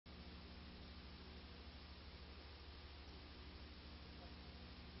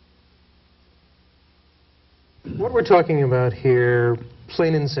What we're talking about here,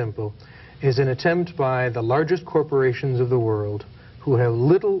 plain and simple, is an attempt by the largest corporations of the world, who have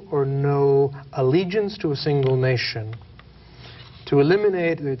little or no allegiance to a single nation, to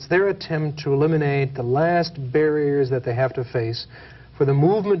eliminate, it's their attempt to eliminate the last barriers that they have to face for the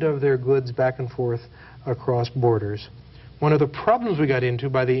movement of their goods back and forth across borders. One of the problems we got into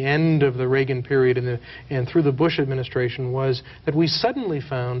by the end of the Reagan period and through the Bush administration was that we suddenly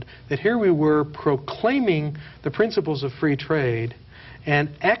found that here we were proclaiming the principles of free trade and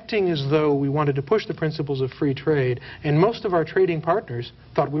acting as though we wanted to push the principles of free trade, and most of our trading partners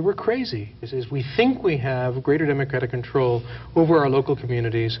thought we were crazy. We think we have greater democratic control over our local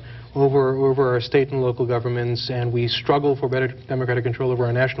communities, over our state and local governments, and we struggle for better democratic control over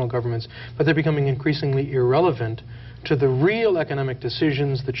our national governments, but they're becoming increasingly irrelevant to the real economic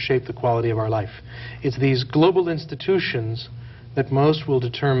decisions that shape the quality of our life. It's these global institutions that most will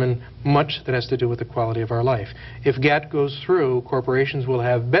determine much that has to do with the quality of our life. If GATT goes through, corporations will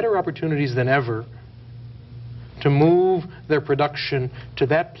have better opportunities than ever to move their production to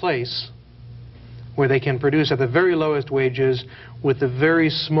that place where they can produce at the very lowest wages with the very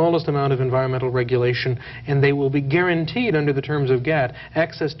smallest amount of environmental regulation, and they will be guaranteed under the terms of GATT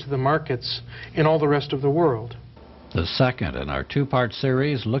access to the markets in all the rest of the world. The second in our two-part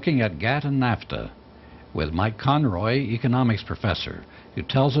series looking at GATT and NAFTA, with Mike Conroy, economics professor, who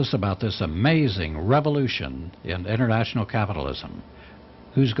tells us about this amazing revolution in international capitalism.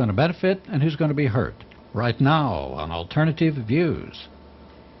 Who's going to benefit and who's going to be hurt? Right now on Alternative Views.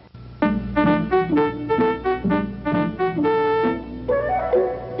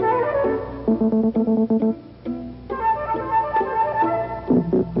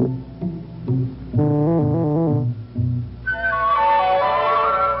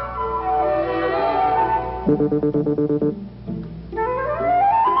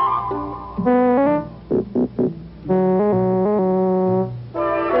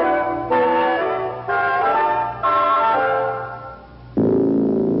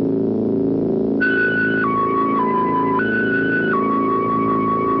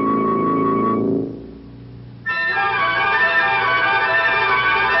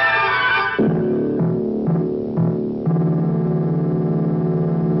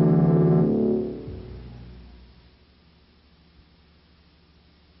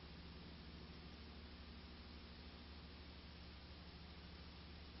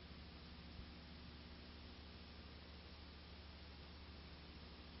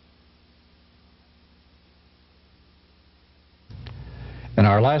 In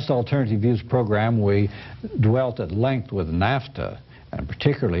our last Alternative Views program, we dwelt at length with NAFTA, and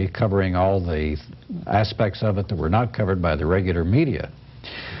particularly covering all the aspects of it that were not covered by the regular media.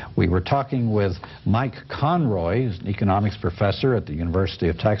 We were talking with Mike Conroy, who's an economics professor at the University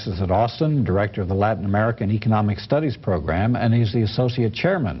of Texas at Austin, director of the Latin American Economic Studies program, and he's the associate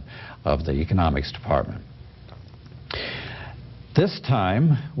chairman of the economics department. This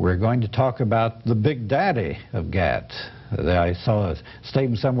time, we're going to talk about the big daddy of GATT. I saw a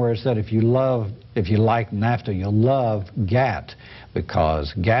statement somewhere that said if you like NAFTA, you'll love GATT,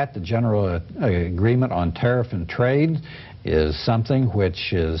 because GATT, the General Agreement on Tariff and Trade, is something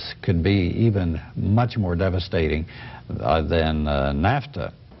which could be even much more devastating than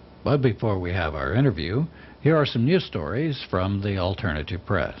NAFTA. But before we have our interview, here are some news stories from the alternative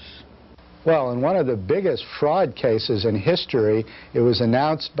press. Well, in one of the biggest fraud cases in history, it was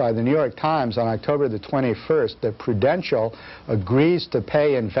announced by the New York Times on October the 21st that Prudential agrees to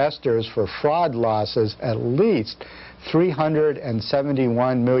pay investors for fraud losses at least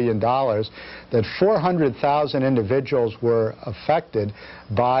 $371 million, that 400,000 individuals were affected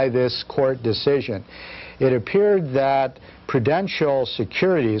by this court decision. It appeared that Prudential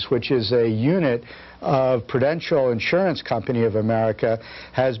Securities, which is a unit of Prudential Insurance Company of America,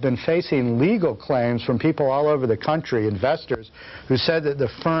 has been facing legal claims from people all over the country, investors, who said that the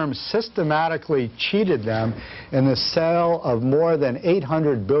firm systematically cheated them in the sale of more than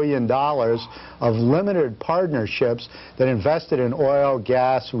 $800 billion of limited partnerships that invested in oil,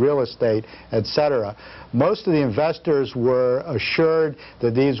 gas, real estate, etc. Most of the investors were assured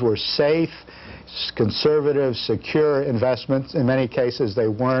that these were safe, conservative, secure investments. In many cases they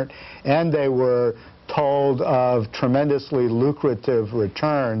weren't, and they were told of tremendously lucrative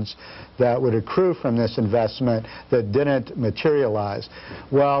returns that would accrue from this investment that didn't materialize.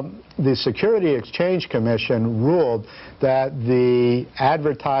 Well, the Securities Exchange Commission ruled that the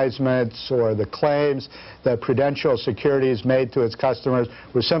advertisements or the claims that Prudential Securities made to its customers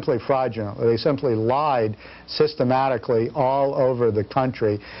were simply fraudulent. They simply lied systematically all over the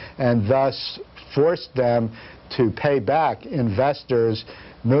country, and thus forced them to pay back investors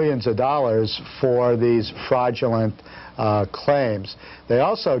millions of dollars for these fraudulent claims. They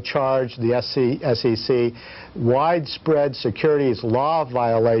also charged the SEC widespread securities law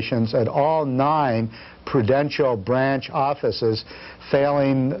violations at all 9 Prudential branch offices,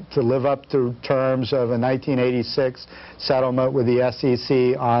 failing to live up to terms of a 1986 settlement with the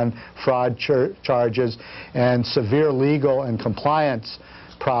SEC on fraud charges, and severe legal and compliance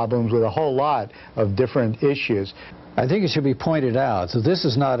problems with a whole lot of different issues. I think it should be pointed out that this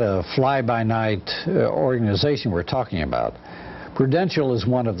is not a fly-by-night organization we're talking about. Prudential is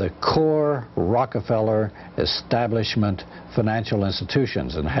one of the core Rockefeller establishment financial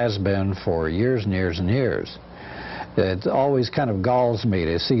institutions and has been for years and years and years. It always kind of galls me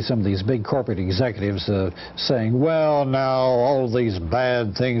to see some of these big corporate executives saying, well, now all these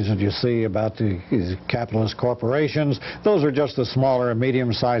bad things that you see about these capitalist corporations, those are just the smaller and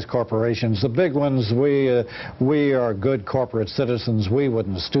medium-sized corporations. The big ones, we are good corporate citizens. We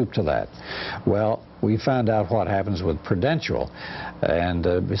wouldn't stoop to that. Well, we found out what happens with Prudential. And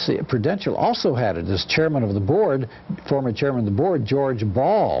see, Prudential also had this chairman of the board, former chairman of the board, George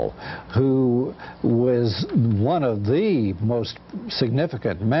Ball, who was one of the most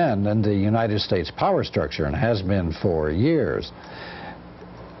significant men in the United States power structure and has been for years.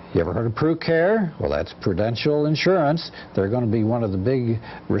 You ever heard of PruCare? Well, that's Prudential Insurance. They're going to be one of the big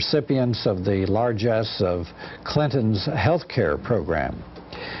recipients of the largesse of Clinton's health care program.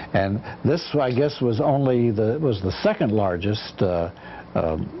 And this, I guess, was the second largest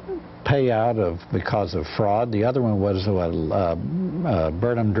payout because of fraud. The other one was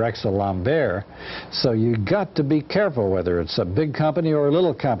Burnham Drexel Lambert. So you got to be careful whether it's a big company or a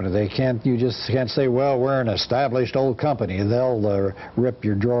little company. You just can't say, well, we're an established old company. They'll rip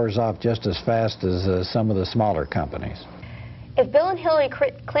your drawers off just as fast as some of the smaller companies. If Bill and Hillary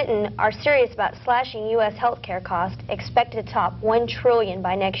Clinton are serious about slashing U.S. health care costs, expected to top $1 trillion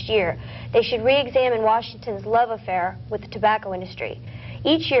by next year, they should re-examine Washington's love affair with the tobacco industry.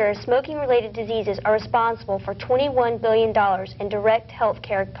 Each year, smoking-related diseases are responsible for $21 billion in direct health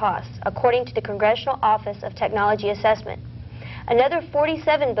care costs, according to the Congressional Office of Technology Assessment. Another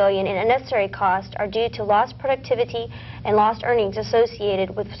 $47 billion in unnecessary costs are due to lost productivity and lost earnings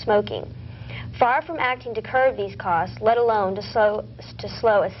associated with smoking. Far from acting to curb these costs, let alone to slow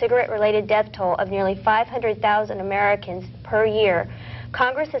a cigarette-related death toll of nearly 500,000 Americans per year,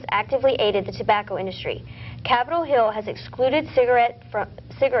 Congress has actively aided the tobacco industry. Capitol Hill has excluded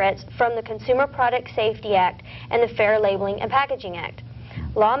cigarettes from the Consumer Product Safety Act and the Fair Labeling and Packaging Act.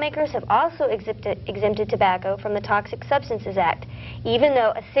 Lawmakers have also exempted tobacco from the Toxic Substances Act, even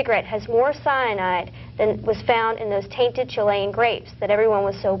though a cigarette has more cyanide than was found in those tainted Chilean grapes that everyone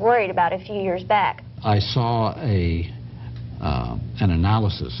was so worried about a few years back. I saw an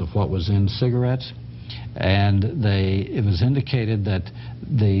analysis of what was in cigarettes, and it was indicated that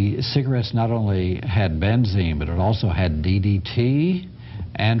the cigarettes not only had benzene, but it also had DDT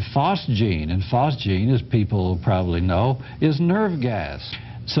and phosgene. And phosgene, as people probably know, is nerve gas.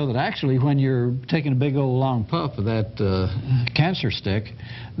 So that actually when you're taking a big old long puff of that cancer stick,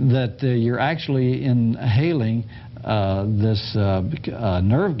 that you're actually inhaling this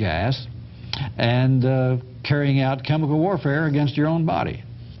nerve gas and carrying out chemical warfare against your own body.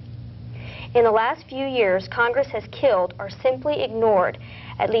 In the last few years, Congress has killed or simply ignored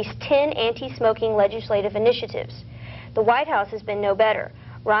at least 10 anti-smoking legislative initiatives. The White House has been no better.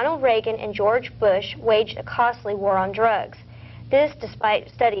 Ronald Reagan and George Bush waged a costly war on drugs. This despite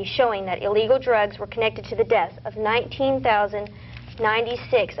studies showing that illegal drugs were connected to the deaths of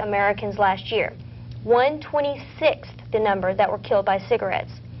 19,096 Americans last year, 1/26th the number that were killed by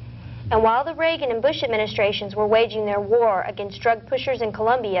cigarettes. And while the Reagan and Bush administrations were waging their war against drug pushers in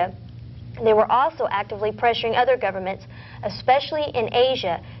Colombia, they were also actively pressuring other governments, especially in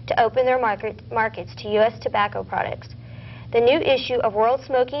Asia, to open their markets to U.S. tobacco products. The new issue of World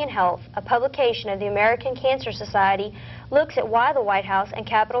Smoking and Health, a publication of the American Cancer Society, looks at why the White House and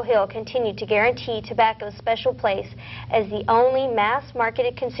Capitol Hill continue to guarantee tobacco's special place as the only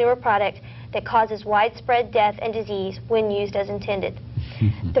mass-marketed consumer product that causes widespread death and disease when used as intended.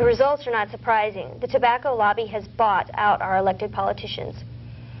 The results are not surprising. The tobacco lobby has bought out our elected politicians,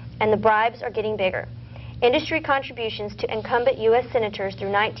 and the bribes are getting bigger. Industry contributions to incumbent U.S. senators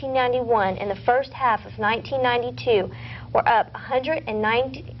through 1991 and the first half of 1992 were up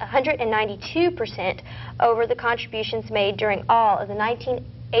 192% over the contributions made during all of the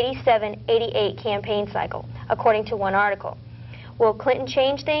 1987-88 campaign cycle, according to one article. Will Clinton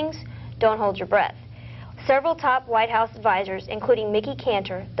change things? Don't hold your breath. Several top White House advisors, including Mickey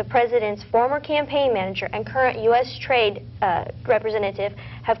Cantor, the president's former campaign manager and current U.S. trade representative,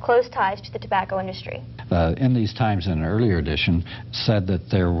 have close ties to the tobacco industry. In these times, in an earlier edition, said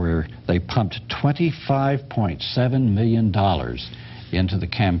that they pumped $25.7 million into the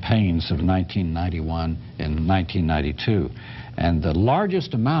campaigns of 1991 and 1992, and the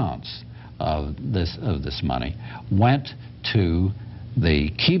largest amounts of this money went to the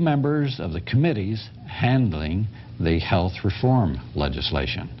key members of the committees handling the health reform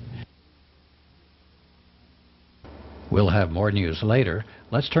legislation. We'll have more news later.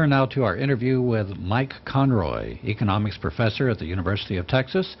 Let's turn now to our interview with Mike Conroy, economics professor at the University of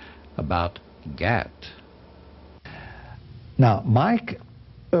Texas, about GATT. Now, Mike,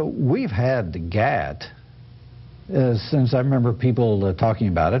 we've had the GATT since I remember people talking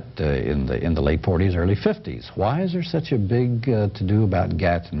about it in the late 40s, early 50s. Why is there such a big to-do about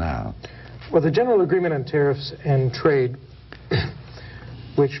GATT now? Well, the General Agreement on Tariffs and Trade,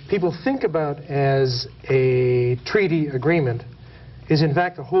 which people think about as a treaty agreement, is in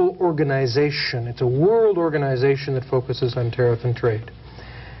fact a whole organization. It's a world organization that focuses on tariff and trade.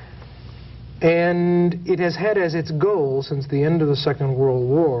 And it has had as its goal since the end of the Second World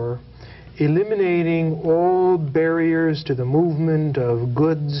War eliminating all barriers to the movement of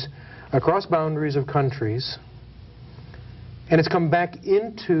goods across boundaries of countries. And it's come back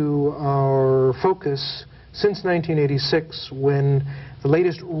into our focus since 1986, when the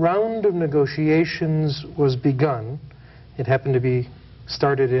latest round of negotiations was begun. It happened to be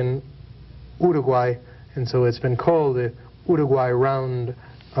started in Uruguay, and so it's been called the Uruguay round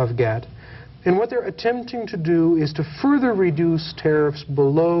of GATT. And what they're attempting to do is to further reduce tariffs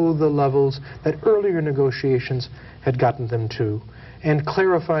below the levels that earlier negotiations had gotten them to, and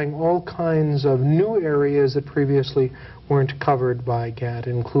clarifying all kinds of new areas that previously weren't covered by GATT,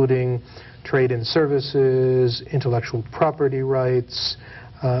 including trade in services, intellectual property rights,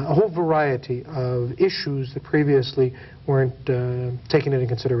 a whole variety of issues that previously weren't taken into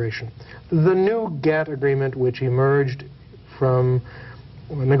consideration. The new GATT agreement, which emerged from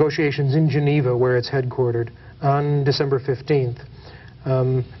negotiations in Geneva, where it's headquartered, on December 15th,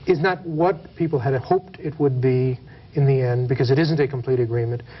 is not what people had hoped it would be in the end, because it isn't a complete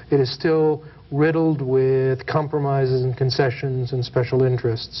agreement. It is still riddled with compromises and concessions and special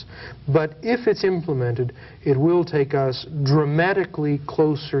interests. But if it's implemented, it will take us dramatically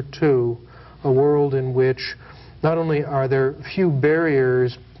closer to a world in which not only are there few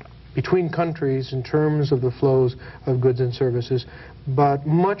barriers between countries in terms of the flows of goods and services, but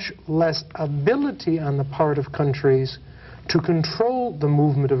much less ability on the part of countries to control the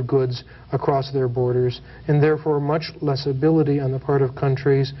movement of goods across their borders, and therefore much less ability on the part of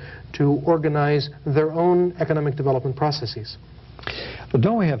countries to organize their own economic development processes. But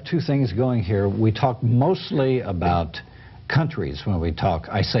don't we have two things going here? We talk mostly about countries when we talk,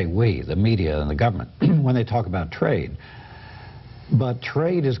 I say we, the media and the government, when they talk about trade. But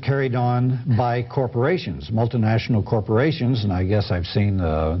trade is carried on by corporations, multinational corporations, and I guess I've seen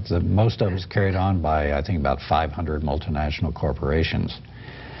most of it's carried on by, I think, about 500 multinational corporations.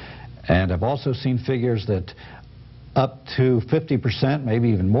 And I've also seen figures that up to 50%, maybe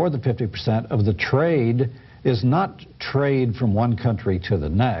even more than 50% of the trade is not trade from one country to the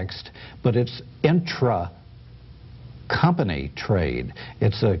next, but it's intra-company trade.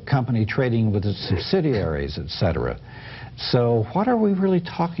 It's a company trading with its subsidiaries, etc. So what are we really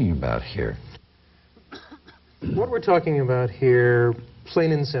talking about here? What we're talking about here,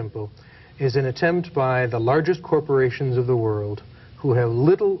 plain and simple, is an attempt by the largest corporations of the world, who have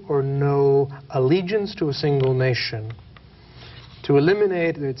little or no allegiance to a single nation, to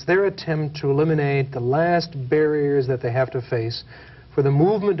eliminate, it's their attempt to eliminate the last barriers that they have to face for the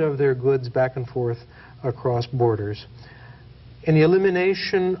movement of their goods back and forth across borders. In the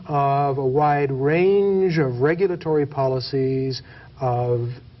elimination of a wide range of regulatory policies, of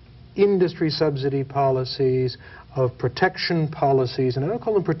industry subsidy policies, of protection policies, and I don't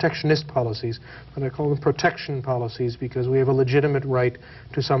call them protectionist policies, but I call them protection policies because we have a legitimate right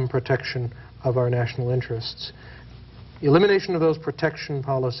to some protection of our national interests. The elimination of those protection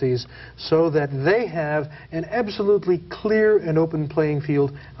policies so that they have an absolutely clear and open playing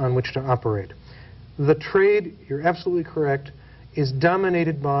field on which to operate. The trade, you're absolutely correct, is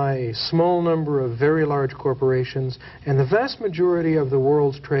dominated by a small number of very large corporations, and the vast majority of the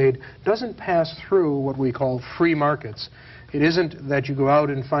world's trade doesn't pass through what we call free markets. It isn't that you go out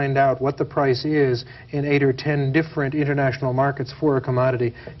and find out what the price is in 8 or 10 different international markets for a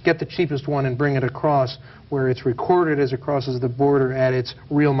commodity, get the cheapest one and bring it across where it's recorded as it crosses the border at its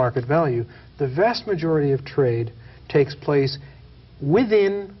real market value. The vast majority of trade takes place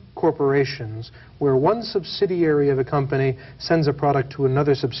within corporations where one subsidiary of a company sends a product to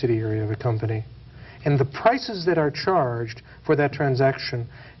another subsidiary of a company. And the prices that are charged for that transaction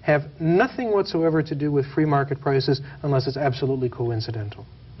have nothing whatsoever to do with free market prices unless it's absolutely coincidental.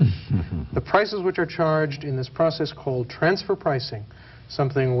 The prices which are charged in this process called transfer pricing,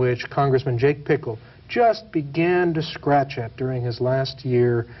 something which Congressman Jake Pickle just began to scratch at during his last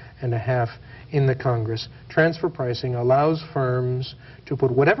year and a half in the Congress. Transfer pricing allows firms to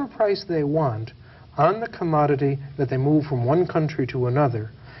put whatever price they want on the commodity that they move from one country to another.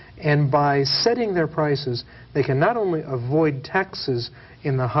 And by setting their prices, they can not only avoid taxes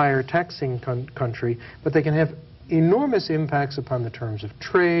in the higher taxing country, but they can have enormous impacts upon the terms of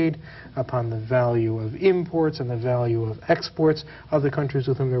trade, upon the value of imports and the value of exports of the countries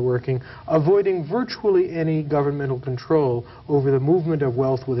with whom they're working, avoiding virtually any governmental control over the movement of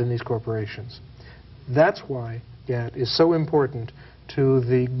wealth within these corporations. That's why GATT is so important to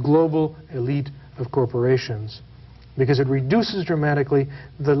the global elite of corporations, because it reduces dramatically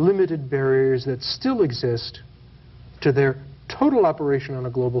the limited barriers that still exist to their total operation on a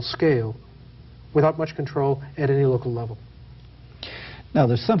global scale without much control at any local level. Now,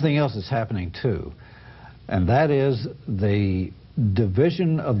 there's something else that's happening too, and that is the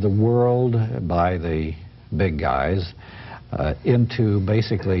division of the world by the big guys into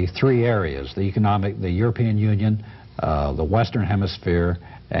basically three areas: the European Union, the Western Hemisphere,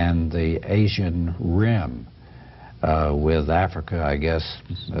 and the Asian Rim, with Africa, I guess,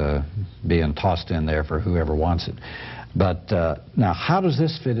 being tossed in there for whoever wants it. But now, how does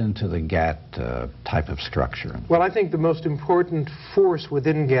this fit into the GATT type of structure? Well, I think the most important force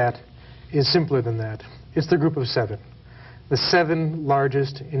within GATT is simpler than that. It's the group of seven. The seven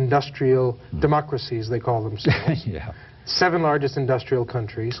largest industrial democracies, they call themselves. Yeah. Seven largest industrial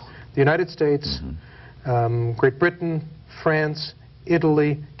countries: the United States, Great Britain, France,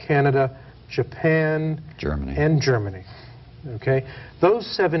 Italy, Canada, Japan, Germany. And Germany. Okay? Those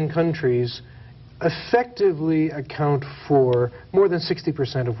seven countries effectively account for more than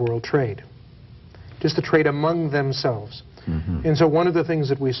 60% of world trade, just the trade among themselves. And so one of the things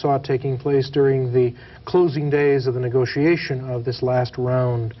that we saw taking place during the closing days of the negotiation of this last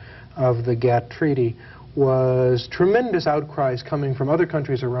round of the GATT treaty was tremendous outcries coming from other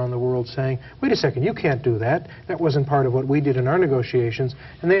countries around the world saying, wait a second, you can't do that. That wasn't part of what we did in our negotiations.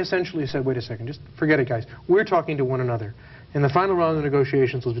 And they essentially said, wait a second, just forget it, guys. We're talking to one another. And the final round of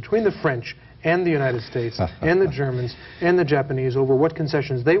negotiations was between the French and the United States and the Germans and the Japanese over what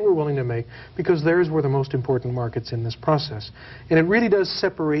concessions they were willing to make, because theirs were the most important markets in this process. And it really does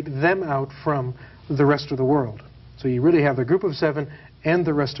separate them out from the rest of the world. So you really have the group of seven and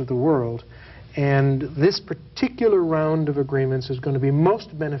the rest of the world. And this particular round of agreements is going to be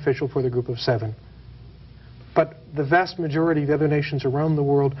most beneficial for the group of seven. But the vast majority of the other nations around the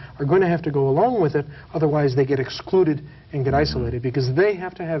world are going to have to go along with it, otherwise they get excluded and get isolated, because they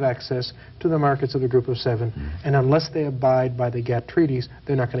have to have access to the markets of the group of seven, and unless they abide by the GATT treaties,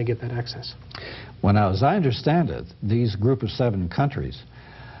 they're not going to get that access. Well, now, as I understand it, these group of seven countries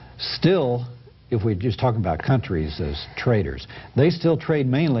still, if we're just talking about countries as traders, they still trade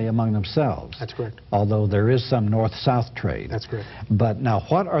mainly among themselves. That's correct. Although there is some north-south trade. That's correct. But now,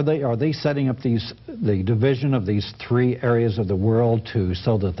 what are they setting up the division of these three areas of the world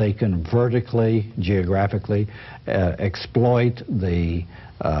so that they can vertically, geographically, exploit the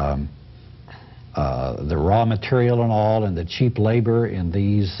raw material and all, and the cheap labor in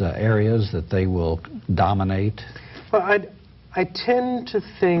these areas that they will dominate? Well, I tend to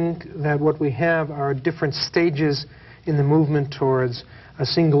think that what we have are different stages in the movement towards a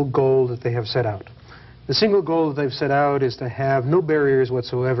single goal that they have set out. The single goal that they've set out is to have no barriers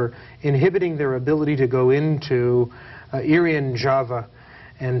whatsoever inhibiting their ability to go into Irian Java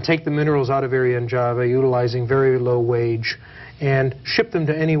and take the minerals out of Irian Java utilizing very low wage and ship them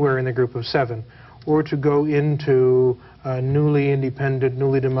to anywhere in the group of seven, or to go into newly independent,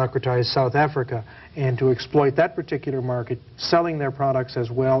 newly democratized South Africa and to exploit that particular market, selling their products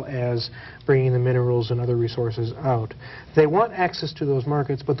as well as bringing the minerals and other resources out. They want access to those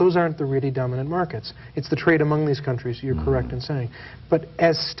markets, but those aren't the really dominant markets. It's the trade among these countries, you're correct in saying. But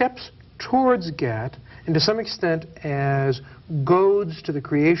as steps towards GATT, and to some extent as goads to the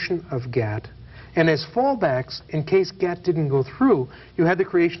creation of GATT, and as fallbacks in case GATT didn't go through, you had the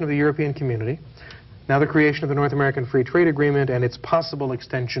creation of the European Community, now the creation of the North American Free Trade Agreement and its possible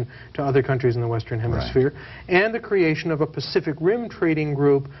extension to other countries in the Western Hemisphere, and the creation of a Pacific Rim trading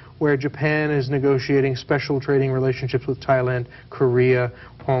group where Japan is negotiating special trading relationships with Thailand, Korea,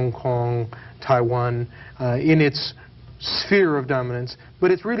 Hong Kong, Taiwan, in its sphere of dominance,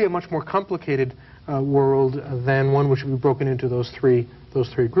 but it's really a much more complicated world than one which would be broken into those three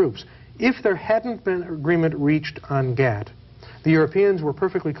groups. If there hadn't been agreement reached on GATT, the Europeans were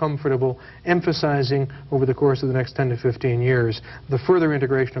perfectly comfortable emphasizing over the course of the next 10 to 15 years the further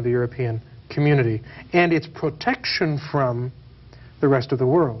integration of the European community and its protection from the rest of the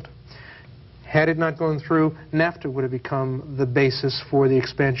world. Had it not gone through, NAFTA would have become the basis for the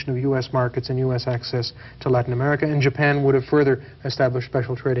expansion of U.S. markets and U.S. access to Latin America, and Japan would have further established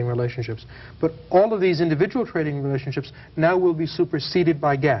special trading relationships. But all of these individual trading relationships now will be superseded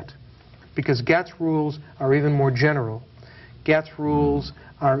by GATT, because GATT's rules are even more general. GATT's rules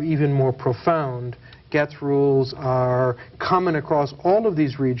are even more profound. GATT's rules are common across all of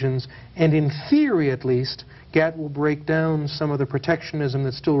these regions, and in theory at least, GATT will break down some of the protectionism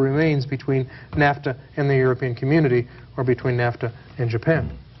that still remains between NAFTA and the European community, or between NAFTA and Japan.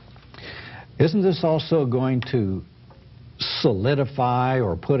 Isn't this also going to solidify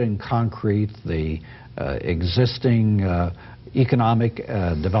or put in concrete the existing economic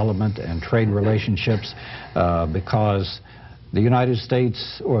development and trade relationships, because the United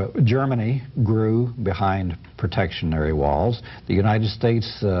States, or Germany, grew behind protectionary walls. The United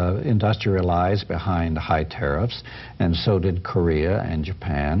States industrialized behind high tariffs, and so did Korea and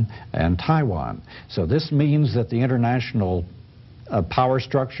Japan and Taiwan. So this means that the international power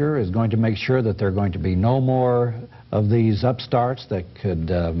structure is going to make sure that there are going to be no more of these upstarts that could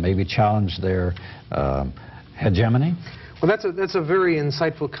maybe challenge their hegemony. Well, that's a very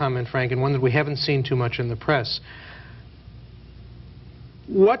insightful comment, Frank, and one that we haven't seen too much in the press.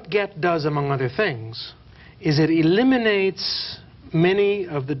 What GATT does, among other things, is it eliminates many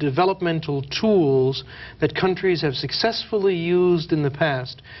of the developmental tools that countries have successfully used in the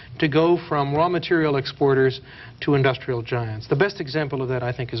past to go from raw material exporters to industrial giants. The best example of that,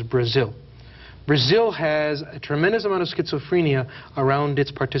 I think, is Brazil. Brazil has a tremendous amount of schizophrenia around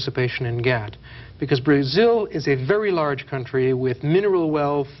its participation in GATT, because Brazil is a very large country with mineral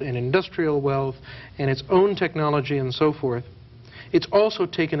wealth and industrial wealth and its own technology and so forth. It's also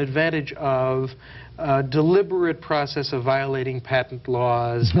taken advantage of a deliberate process of violating patent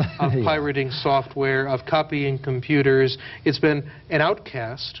laws, of pirating software, of copying computers. It's been an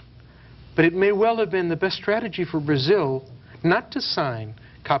outcast, but it may well have been the best strategy for Brazil not to sign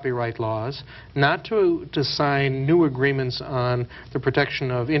copyright laws, not to sign new agreements on the protection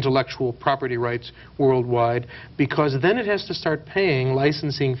of intellectual property rights worldwide, because then it has to start paying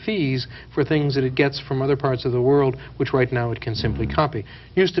licensing fees for things that it gets from other parts of the world, which right now it can simply copy.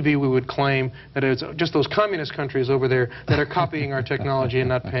 Used to be we would claim that it's just those communist countries over there that are copying our technology and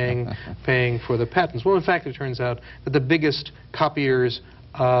not paying for the patents. Well, in fact, it turns out that the biggest copiers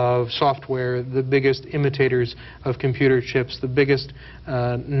of software, the biggest imitators of computer chips, the biggest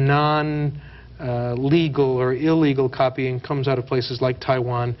non-legal or illegal copying comes out of places like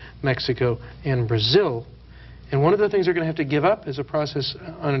Taiwan, Mexico, and Brazil. And one of the things they're going to have to give up as a process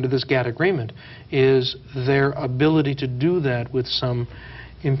under this GATT agreement is their ability to do that with some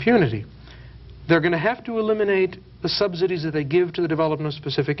impunity. They're going to have to eliminate the subsidies that they give to the development of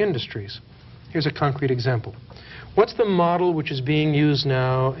specific industries. Here's a concrete example. What's the model which is being used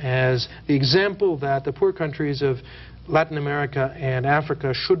now as the example that the poor countries of Latin America and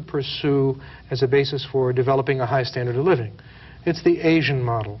Africa should pursue as a basis for developing a high standard of living? It's the Asian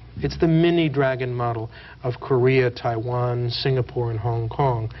model. It's the mini-dragon model of Korea, Taiwan, Singapore, and Hong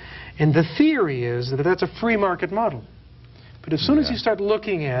Kong. And the theory is that that's a free market model. But as soon as you start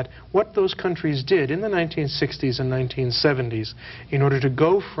looking at what those countries did in the 1960s and 1970s in order to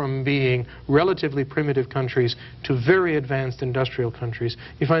go from being relatively primitive countries to very advanced industrial countries,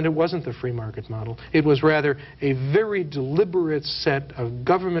 you find it wasn't the free market model. It was rather a very deliberate set of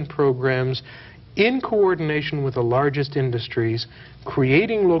government programs in coordination with the largest industries,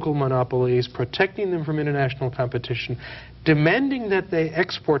 creating local monopolies, protecting them from international competition, demanding that they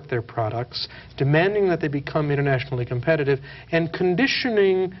export their products, demanding that they become internationally competitive, and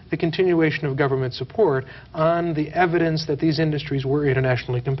conditioning the continuation of government support on the evidence that these industries were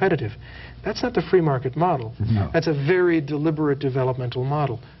internationally competitive. That's not the free market model. No. That's a very deliberate developmental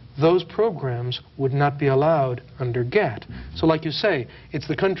model. Those programs would not be allowed under GATT. So like you say, it's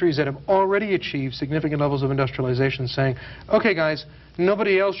the countries that have already achieved significant levels of industrialization saying, okay guys,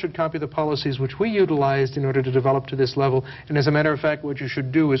 nobody else should copy the policies which we utilized in order to develop to this level, and as a matter of fact, what you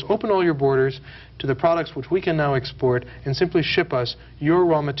should do is open all your borders to the products which we can now export and simply ship us your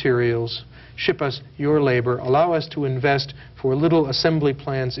raw materials, ship us your labor, allow us to invest for little assembly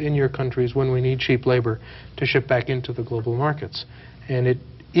plants in your countries when we need cheap labor to ship back into the global markets. And it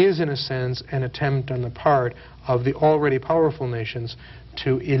is, in a sense, an attempt on the part of the already powerful nations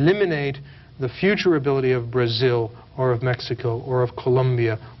to eliminate the future ability of Brazil or of Mexico or of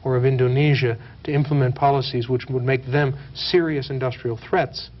Colombia or of Indonesia to implement policies which would make them serious industrial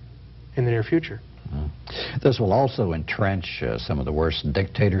threats in the near future. This will also entrench some of the worst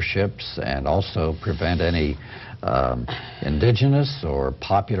dictatorships and also prevent any indigenous or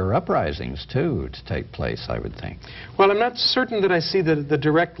popular uprisings, too, to take place, I would think. Well, I'm not certain that I see the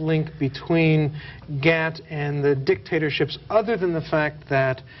direct link between GATT and the dictatorships, other than the fact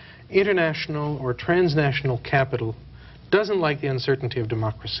that international or transnational capital doesn't like the uncertainty of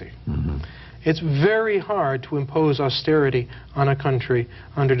democracy. It's very hard to impose austerity on a country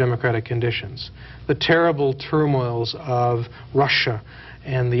under democratic conditions. The terrible turmoils of Russia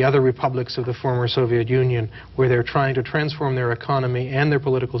and the other republics of the former Soviet Union, where they're trying to transform their economy and their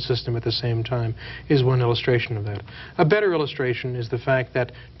political system at the same time, is one illustration of that. A better illustration is the fact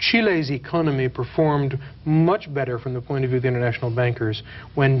that Chile's economy performed much better from the point of view of the international bankers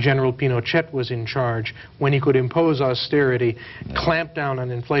when General Pinochet was in charge, when he could impose austerity, clamp down on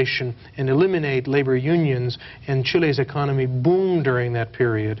inflation, and eliminate labor unions, and Chile's economy boomed during that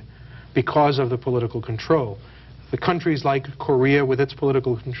period because of the political control. The countries like Korea with its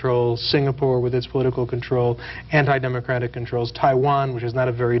political control, Singapore with its political control, anti-democratic controls, Taiwan, which is not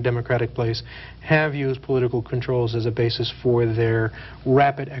a very democratic place, have used political controls as a basis for their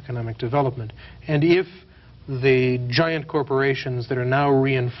rapid economic development. And if the giant corporations that are now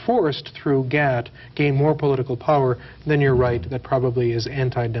reinforced through GATT gain more political power, then you're right, that probably is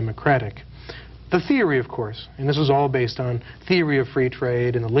anti-democratic. The theory, of course, and this is all based on theory of free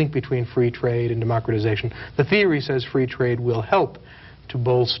trade and the link between free trade and democratization. The theory says free trade will help to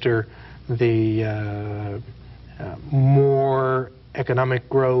bolster the more economic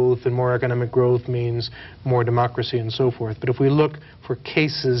growth, and more economic growth means more democracy and so forth. But if we look for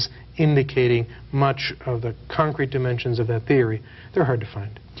cases indicating much of the concrete dimensions of that theory, they're hard to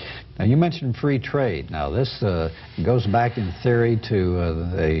find. Now, you mentioned free trade. Now, this goes back in theory to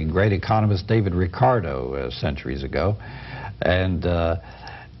the great economist David Ricardo centuries ago. And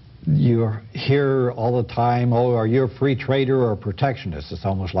you hear all the time, oh, are you a free trader or a protectionist? It's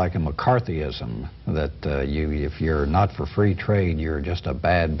almost like a McCarthyism, that if you're not for free trade, you're just a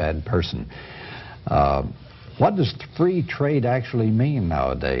bad, bad person. What does free trade actually mean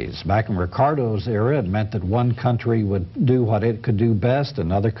nowadays? Back in Ricardo's era, it meant that one country would do what it could do best,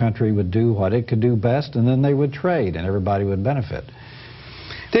 another country would do what it could do best, and then they would trade, and everybody would benefit.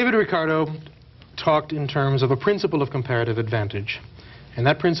 David Ricardo talked in terms of a principle of comparative advantage. And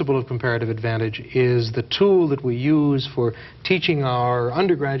that principle of comparative advantage is the tool that we use for teaching our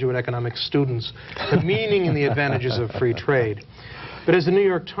undergraduate economics students the meaning and the advantages of free trade. But as the New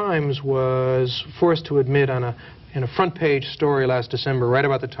York Times was forced to admit in a front-page story last December, right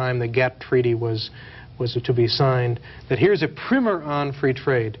about the time the GATT treaty was to be signed, that here's a primer on free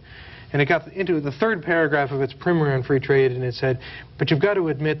trade. And it got into the third paragraph of its primer on free trade, and it said, but you've got to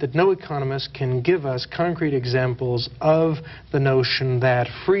admit that no economist can give us concrete examples of the notion that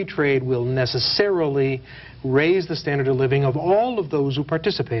free trade will necessarily raise the standard of living of all of those who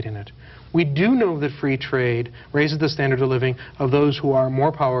participate in it. We do know that free trade raises the standard of living of those who are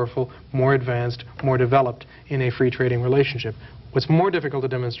more powerful, more advanced, more developed in a free trading relationship. What's more difficult to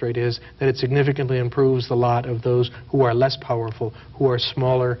demonstrate is that it significantly improves the lot of those who are less powerful, who are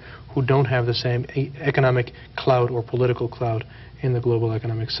smaller, who don't have the same economic clout or political clout in the global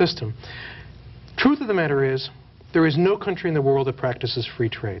economic system. Truth of the matter is, there is no country in the world that practices free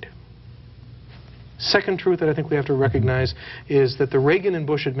trade. Second truth that I think we have to recognize is that the Reagan and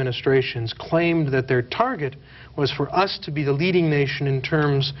Bush administrations claimed that their target was for us to be the leading nation in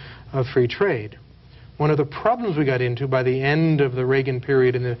terms of free trade. One of the problems we got into by the end of the Reagan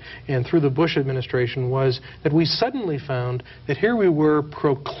period and through the Bush administration was that we suddenly found that here we were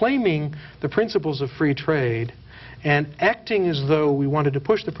proclaiming the principles of free trade and acting as though we wanted to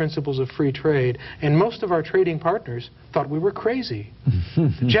push the principles of free trade, and most of our trading partners thought we were crazy.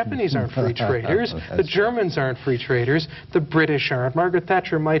 The Japanese aren't free traders, the Germans aren't free traders, the British aren't. Margaret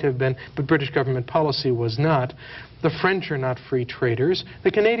Thatcher might have been, but British government policy was not. The French are not free traders.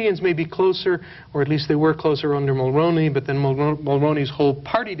 The Canadians may be closer, or at least they were closer under Mulroney, but then Mulroney's whole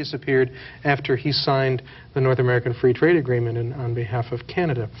party disappeared after he signed the North American Free Trade Agreement on behalf of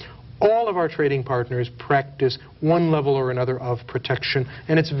Canada. All of our trading partners practice one level or another of protection,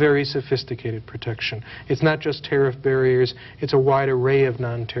 and it's very sophisticated protection. It's not just tariff barriers, it's a wide array of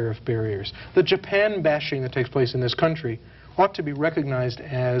non-tariff barriers. The Japan bashing that takes place in this country ought to be recognized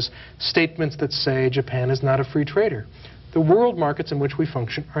as statements that say Japan is not a free trader. The world markets in which we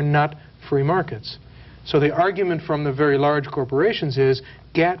function are not free markets. So the argument from the very large corporations is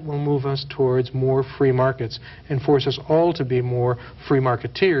GATT will move us towards more free markets and force us all to be more free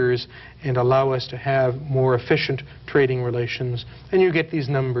marketeers and allow us to have more efficient trading relations. And you get these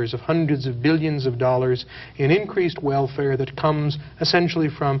numbers of hundreds of billions of dollars in increased welfare that comes essentially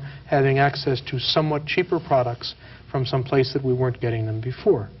from having access to somewhat cheaper products from some place that we weren't getting them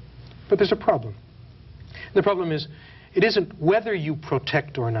before. But there's a problem. The problem is, it isn't whether you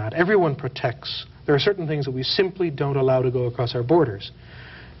protect or not. Everyone protects. There are certain things that we simply don't allow to go across our borders.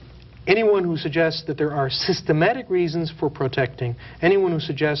 Anyone who suggests that there are systematic reasons for protecting, anyone who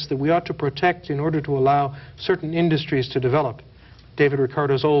suggests that we ought to protect in order to allow certain industries to develop, David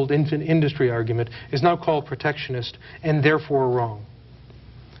Ricardo's old infant industry argument, is now called protectionist and therefore wrong.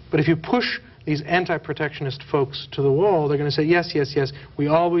 But if you push these anti-protectionist folks to the wall, they're going to say, yes, yes, yes, we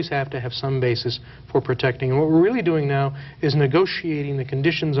always have to have some basis for protecting. And what we're really doing now is negotiating the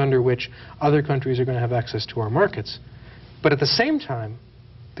conditions under which other countries are going to have access to our markets. But at the same time,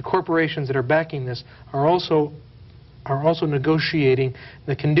 the corporations that are backing this are also negotiating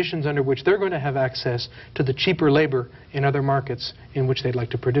the conditions under which they're going to have access to the cheaper labor in other markets in which they'd like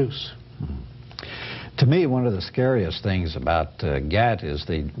to produce. To me, one of the scariest things about GATT is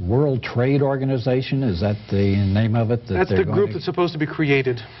the World Trade Organization. Is that the name of it? That's the group that's supposed to be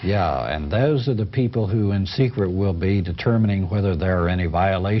created. Yeah, and those are the people who in secret will be determining whether there are any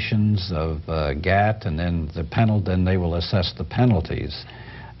violations of GATT, and then they will assess the penalties.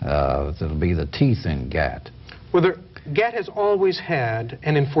 That'll be the teeth in GATT. Well, GATT has always had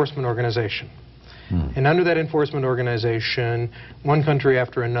an enforcement organization. And under that enforcement organization, one country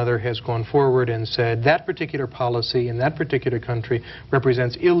after another has gone forward and said that particular policy in that particular country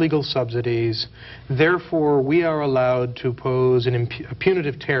represents illegal subsidies. Therefore, we are allowed to pose a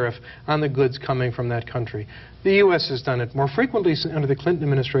punitive tariff on the goods coming from that country. The U.S. has done it more frequently under the Clinton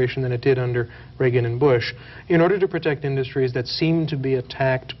administration than it did under Reagan and Bush in order to protect industries that seem to be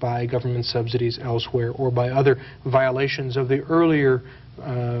attacked by government subsidies elsewhere or by other violations of the earlier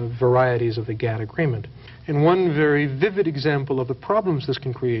varieties of the GATT agreement. And one very vivid example of the problems this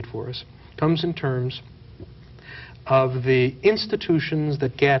can create for us comes in terms of the institutions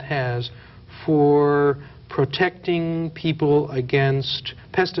that GATT has for protecting people against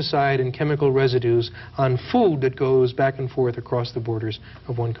pesticide and chemical residues on food that goes back and forth across the borders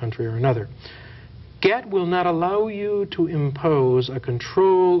of one country or another. GATT will not allow you to impose a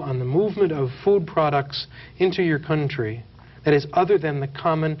control on the movement of food products into your country that is other than the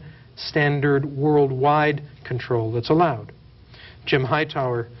common standard worldwide control that's allowed. Jim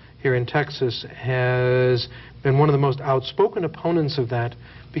Hightower here in Texas has been one of the most outspoken opponents of that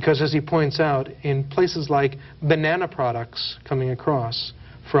because, as he points out, in places like banana products coming across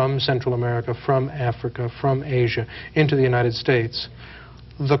from Central America, from Africa, from Asia into the United States,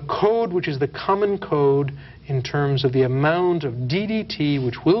 the code, which is the common code in terms of the amount of DDT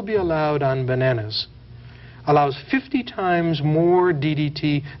which will be allowed on bananas, allows 50 times more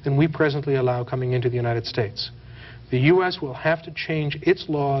DDT than we presently allow coming into the United States. The U.S. will have to change its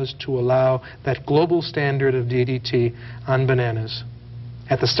laws to allow that global standard of DDT on bananas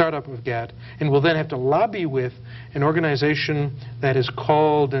at the startup of GATT, and will then have to lobby with an organization that is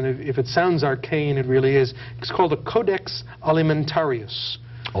called, and if it sounds arcane, it really is, it's called a Codex Alimentarius.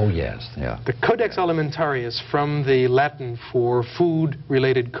 Oh, yes, yeah. The Codex Alimentarius, from the Latin for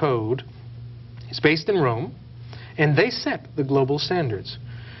food-related code, is based in Rome, and they set the global standards.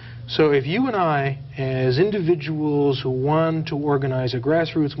 So if you and I, as individuals who want to organize a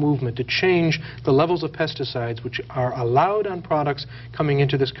grassroots movement to change the levels of pesticides which are allowed on products coming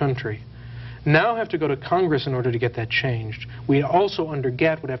into this country, now have to go to Congress in order to get that changed. We also, under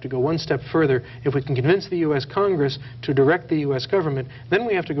GATT, would have to go one step further. If we can convince the U.S. Congress to direct the U.S. government, then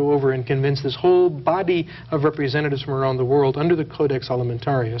we have to go over and convince this whole body of representatives from around the world under the Codex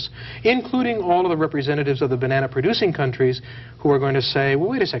Alimentarius, including all of the representatives of the banana-producing countries who are going to say,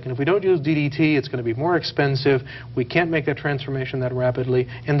 well, wait a second, if we don't use DDT, it's going to be more expensive, we can't make that transformation that rapidly,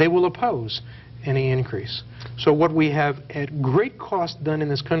 and they will oppose any increase. So what we have at great cost done in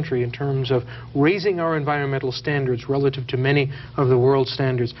this country in terms of raising our environmental standards relative to many of the world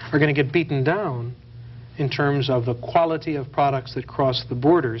standards are going to get beaten down in terms of the quality of products that cross the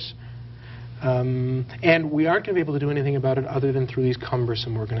borders. And we aren't going to be able to do anything about it other than through these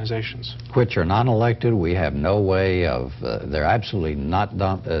cumbersome organizations. Which are non-elected. We have no way of, they're absolutely not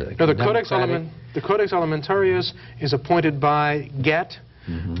democratic. No, the Codex Alimentarius is appointed by GATT,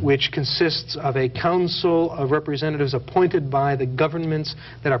 which consists of a council of representatives appointed by the governments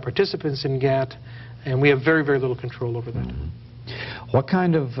that are participants in GATT, and we have very, very little control over that. What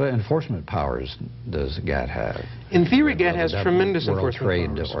kind of enforcement powers does GATT have? In theory, GATT has tremendous World enforcement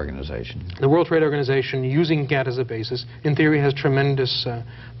Trade powers. Organization. The World Trade Organization, using GATT as a basis, in theory has tremendous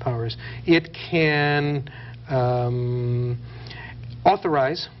powers. It can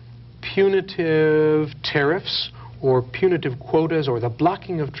authorize punitive tariffs or punitive quotas or the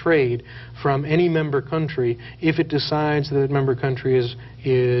blocking of trade from any member country if it decides that member country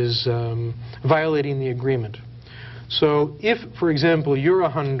is violating the agreement. So if, for example, you're a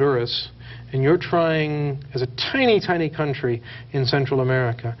Honduras and you're trying, as a tiny, tiny country in Central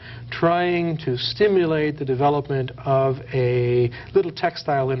America, trying to stimulate the development of a little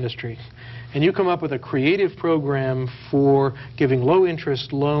textile industry, and you come up with a creative program for giving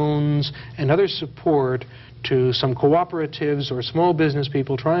low-interest loans and other support to some cooperatives or small business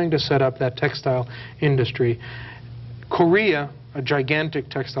people trying to set up that textile industry, Korea, a gigantic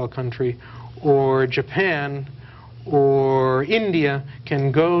textile country, or Japan, or India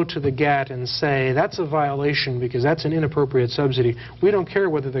can go to the GATT and say, that's a violation because that's an inappropriate subsidy. We don't care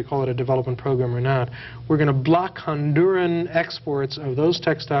whether they call it a development program or not. We're going to block Honduran exports of those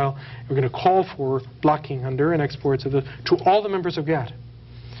textile. We're going to call for blocking Honduran exports of to all the members of GATT.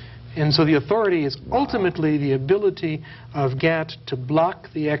 And so the authority is ultimately the ability of GATT to block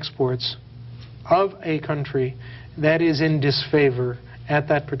the exports of a country that is in disfavor at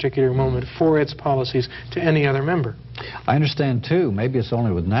that particular moment for its policies to any other member. I understand, too, maybe it's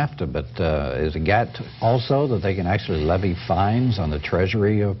only with NAFTA, but is it GATT also that they can actually levy fines on the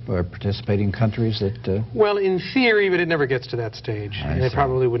treasury of participating countries? That Well, in theory, but it never gets to that stage. And it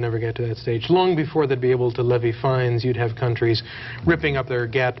probably would never get to that stage. Long before they'd be able to levy fines, you'd have countries ripping up their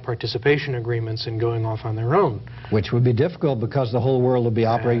GATT participation agreements and going off on their own. Which would be difficult because the whole world would be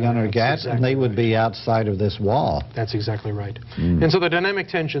operating under GATT, exactly and they would right. be outside of this wall. That's exactly right. And so the dynamic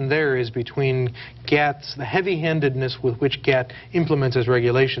tension there is between GATT's, the heavy-handedness with which GATT implements its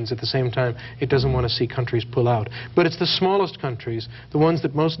regulations. At the same time, it doesn't want to see countries pull out. But it's the smallest countries, the ones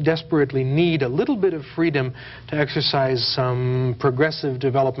that most desperately need a little bit of freedom to exercise some progressive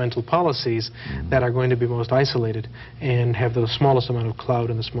developmental policies that are going to be most isolated and have the smallest amount of clout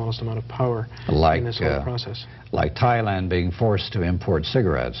and the smallest amount of power in this whole process. Like Thailand being forced to import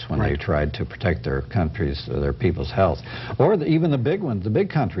cigarettes when they tried to protect their countries, their people's health. Or even the big ones, the big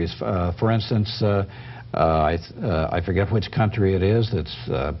countries. For instance, I forget which country it is that's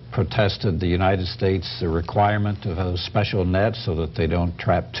protested the United States requirement of those special nets so that they don't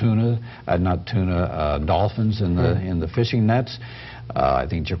trap dolphins in the fishing nets. I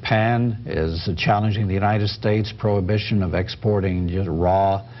think Japan is challenging the United States prohibition of exporting just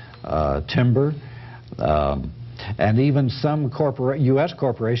raw timber. And even some U.S.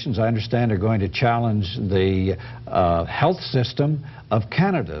 corporations, I understand, are going to challenge the health system of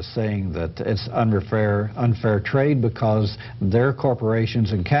Canada, saying that it's unfair trade because their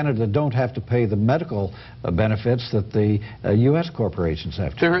corporations in Canada don't have to pay the medical benefits that the U.S. corporations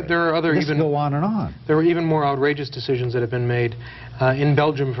have to pay. There are other This go on and on. There are even more outrageous decisions that have been made. In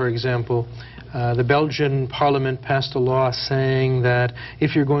Belgium, for example, the Belgian Parliament passed a law saying that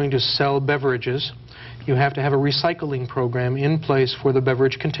if you're going to sell beverages, you have to have a recycling program in place for the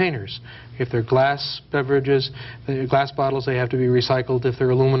beverage containers. If they're glass beverages, glass bottles, they have to be recycled. If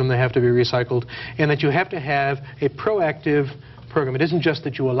they're aluminum, they have to be recycled. And that you have to have a proactive program. It isn't just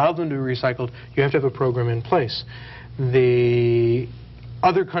that you allow them to be recycled, you have to have a program in place. The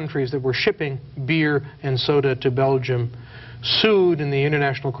other countries that were shipping beer and soda to Belgium sued in the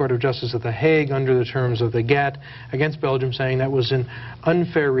International Court of Justice at The Hague under the terms of the GATT against Belgium, saying that was an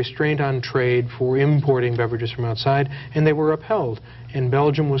unfair restraint on trade for importing beverages from outside, and they were upheld. And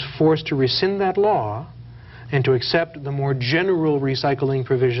Belgium was forced to rescind that law and to accept the more general recycling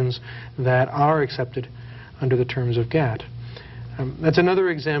provisions that are accepted under the terms of GATT. That's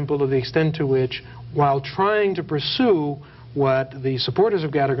another example of the extent to which, while trying to pursue what the supporters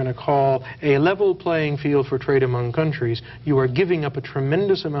of GATT are going to call a level playing field for trade among countries, you are giving up a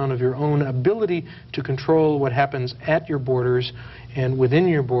tremendous amount of your own ability to control what happens at your borders and within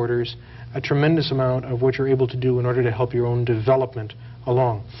your borders, a tremendous amount of what you're able to do in order to help your own development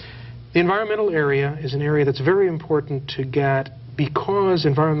along. The environmental area is an area that's very important to GATT because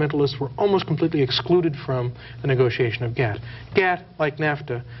environmentalists were almost completely excluded from the negotiation of GATT. GATT, like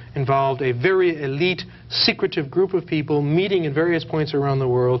NAFTA, involved a very elite, secretive group of people meeting at various points around the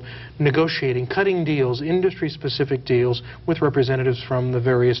world, negotiating, cutting deals, industry-specific deals, with representatives from the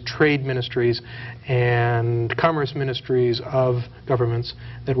various trade ministries and commerce ministries of governments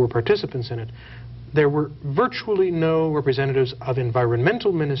that were participants in it. There were virtually no representatives of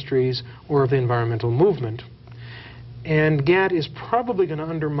environmental ministries or of the environmental movement. And GATT is probably going to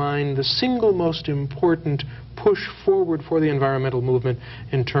undermine the single most important push forward for the environmental movement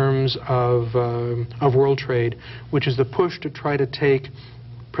in terms of world trade, which is the push to try to take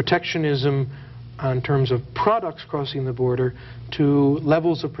protectionism in terms of products crossing the border to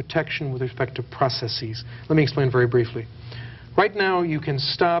levels of protection with respect to processes. Let me explain very briefly. Right now, you can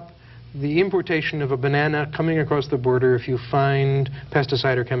stop the importation of a banana coming across the border if you find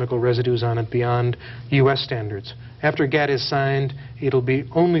pesticide or chemical residues on it beyond U.S. standards. After GATT is signed, it'll be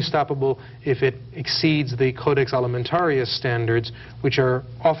only stoppable if it exceeds the Codex Alimentarius standards, which are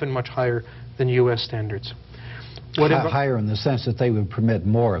often much higher than U.S. standards. Higher in the sense that they would permit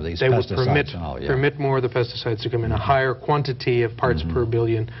more of these pesticides and all, yeah. Permit more of the pesticides to come in, a higher quantity of parts per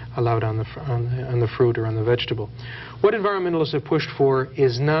billion allowed on the fruit or on the vegetable. What environmentalists have pushed for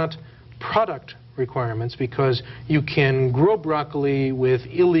is not product requirements, because you can grow broccoli with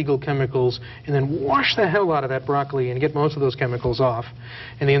illegal chemicals and then wash the hell out of that broccoli and get most of those chemicals off.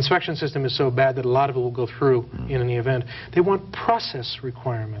 And the inspection system is so bad that a lot of it will go through in any event. They want process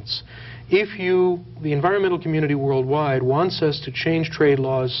requirements. If the environmental community worldwide wants us to change trade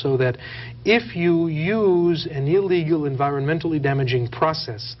laws so that if you use an illegal environmentally damaging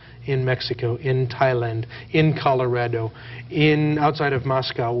process in Mexico, in Thailand, in Colorado, outside of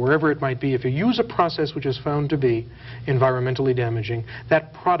Moscow, wherever it might be, if you use a process which is found to be environmentally damaging,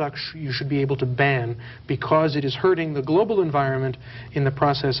 that product you should be able to ban because it is hurting the global environment in the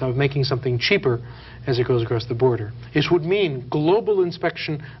process of making something cheaper as it goes across the border. This would mean global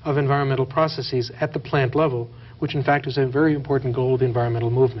inspection of environmental processes at the plant level, which in fact is a very important goal of the environmental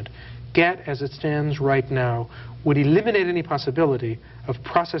movement. GATT, as it stands right now, would eliminate any possibility of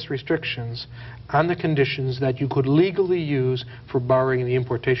process restrictions on the conditions that you could legally use for barring the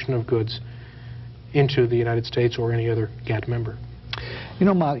importation of goods into the United States or any other GATT member. You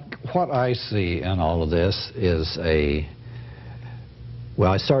know, Mike, what I see in all of this is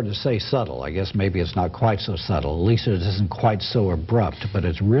well, I started to say subtle. I guess maybe it's not quite so subtle. At least it isn't quite so abrupt, but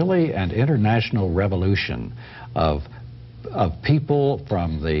it's really an international revolution of people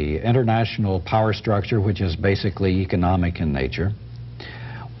from the international power structure, which is basically economic in nature,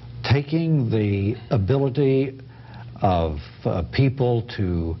 taking the ability of people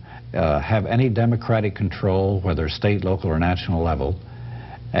to have any democratic control, whether state, local, or national level,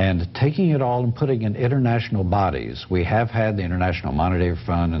 and taking it all and putting in international bodies. We have had the International Monetary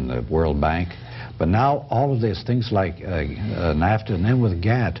Fund and the World Bank, but now all of this, things like NAFTA and then with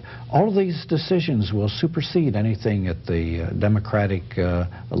GATT, all of these decisions will supersede anything at the democratic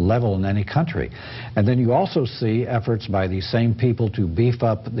level in any country. And then you also see efforts by these same people to beef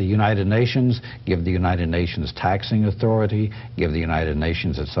up the United Nations, give the United Nations taxing authority, give the United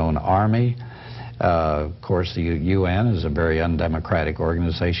Nations its own army. Of course, the UN is a very undemocratic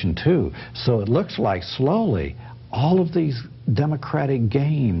organization too. So it looks like slowly all of these democratic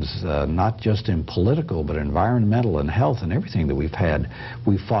gains, not just in political, but environmental and health and everything that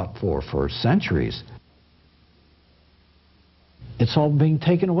we've fought for centuries, it's all being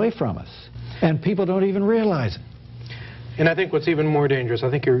taken away from us. And people don't even realize it. And I think what's even more dangerous, I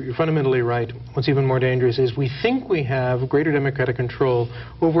think you're fundamentally right, what's even more dangerous is we think we have greater democratic control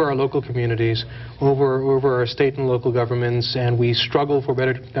over our local communities, over our state and local governments, and we struggle for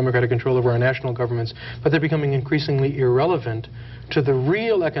better democratic control over our national governments, but they're becoming increasingly irrelevant to the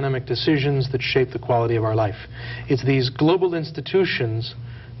real economic decisions that shape the quality of our life. It's these global institutions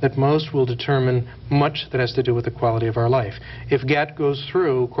that most will determine much that has to do with the quality of our life. If GATT goes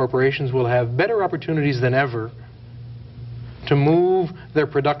through, corporations will have better opportunities than ever to move their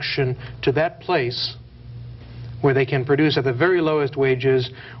production to that place where they can produce at the very lowest wages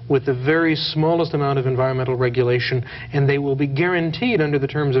with the very smallest amount of environmental regulation, and they will be guaranteed under the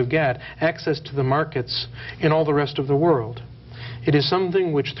terms of GATT access to the markets in all the rest of the world. It is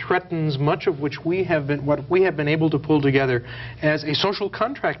something which threatens much of what we have been able to pull together as a social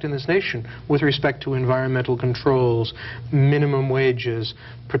contract in this nation with respect to environmental controls, minimum wages,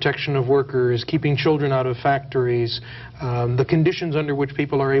 protection of workers, keeping children out of factories, the conditions under which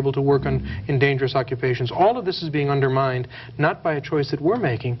people are able to work in dangerous occupations. All of this is being undermined, not by a choice that we're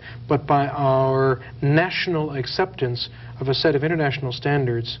making, but by our national acceptance of a set of international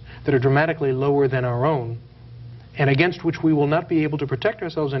standards that are dramatically lower than our own, and against which we will not be able to protect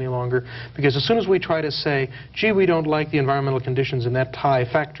ourselves any longer, because as soon as we try to say, gee, we don't like the environmental conditions in that Thai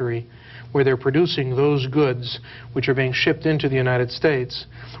factory where they're producing those goods which are being shipped into the United States,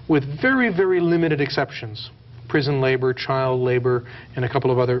 with very, very limited exceptions, prison labor, child labor, and a couple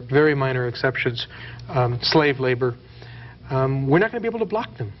of other very minor exceptions, slave labor, we're not going to be able to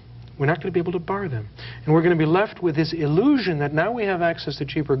block them. we're not going to be able to bar them. And we're going to be left with this illusion that now we have access to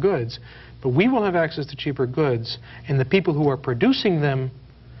cheaper goods, but we will have access to cheaper goods, and the people who are producing them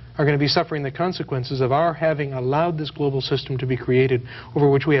are going to be suffering the consequences of our having allowed this global system to be created over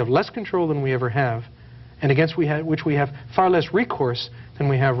which we have less control than we ever have, and against which we have far less recourse than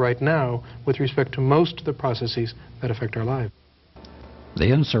we have right now with respect to most of the processes that affect our lives.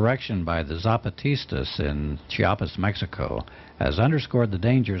 The insurrection by the Zapatistas in Chiapas, Mexico, has underscored the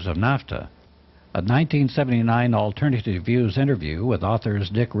dangers of NAFTA. A 1979 Alternative Views interview with authors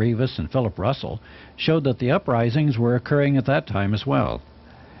Dick Rivas and Philip Russell showed that the uprisings were occurring at that time as well.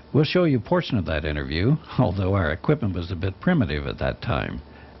 We'll show you a portion of that interview, although our equipment was a bit primitive at that time.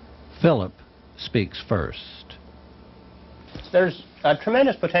 Philip speaks first. There's a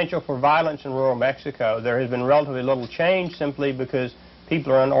tremendous potential for violence in rural Mexico. There has been relatively little change simply because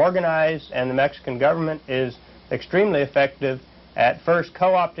people are unorganized, and the Mexican government is extremely effective at first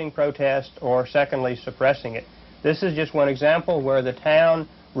co-opting protest or secondly suppressing it. This is just one example where the town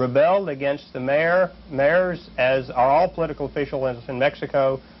rebelled against the mayor. Mayors, as are all political officials in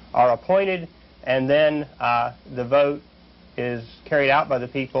Mexico, are appointed, and then the vote is carried out by the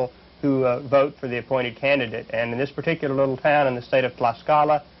people who vote for the appointed candidate. And in this particular little town in the state of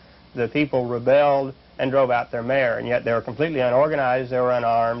Tlaxcala, the people rebelled and drove out their mayor, and yet they were completely unorganized, they were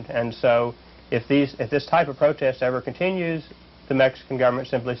unarmed, and so if this type of protest ever continues, the Mexican government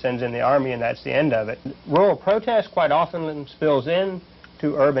simply sends in the army, and that's the end of it. Rural protest quite often spills in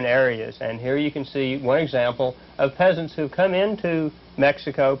to urban areas, and here you can see one example of peasants who come into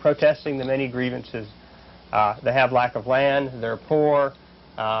Mexico protesting the many grievances. They have lack of land, they're poor,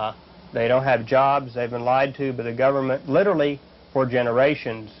 they don't have jobs, they've been lied to by the government literally for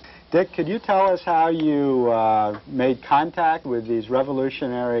generations. Dick, could you tell us how you made contact with these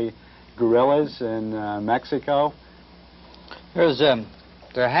revolutionary guerrillas in Mexico?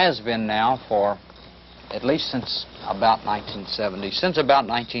 There has been now for at least since about 1970. Since about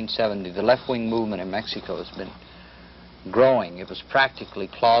 1970, the left-wing movement in Mexico has been growing. It was practically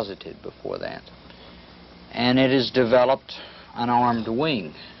closeted before that. And it has developed an armed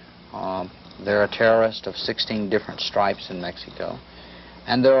wing. There are terrorists of 16 different stripes in Mexico.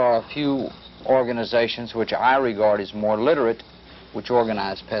 And there are a few organizations which I regard as more literate, which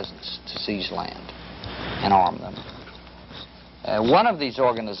organize peasants to seize land and arm them. One of these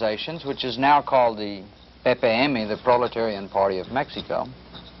organizations, which is now called the PPM, the Proletarian Party of Mexico,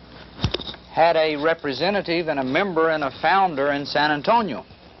 had a representative and a member and a founder in San Antonio,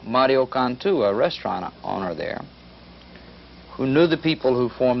 Mario Cantu, a restaurant owner there, who knew the people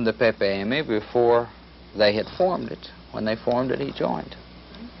who formed the PPM before they had formed it. When they formed it, he joined.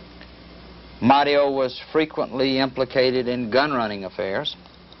 Mario was frequently implicated in gun-running affairs,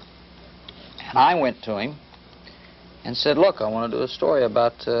 and I went to him and said, look, I want to do a story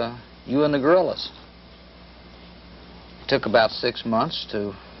about you and the guerrillas. It took about 6 months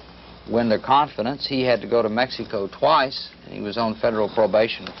to win their confidence. He had to go to Mexico twice, and he was on federal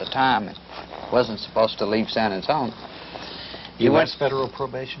probation at the time and wasn't supposed to leave San Antonio. He was federal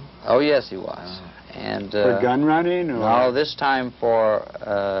probation? Oh, yes, he was. And for gun running? Or? No, this time for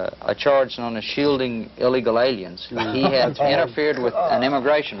a charge known as shielding illegal aliens. He had interfered with an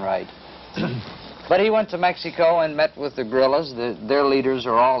immigration raid. But he went to Mexico and met with the guerrillas. Their leaders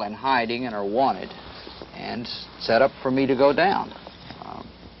are all in hiding and are wanted, and set up for me to go down.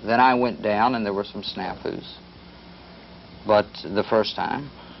 Then I went down, and there were some snafus. But the first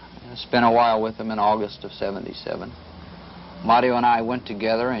time, I spent a while with them in August of '77. Mario and I went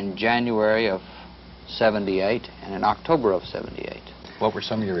together in January of '78 and in October of '78. What were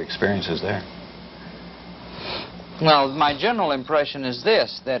some of your experiences there? Well, my general impression is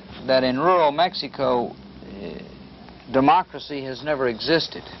this, that in rural Mexico, democracy has never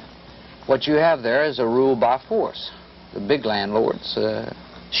existed. What you have there is a rule by force. The big landlords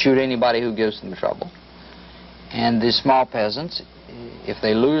shoot anybody who gives them trouble. And the small peasants, if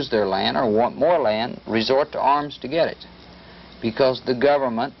they lose their land or want more land, resort to arms to get it, because the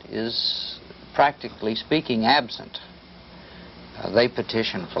government is, practically speaking, absent. They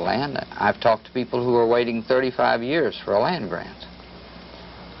petition for land. I've talked to people who are waiting 35 years for a land grant.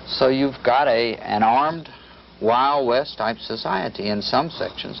 So you've got an armed, Wild West type society in some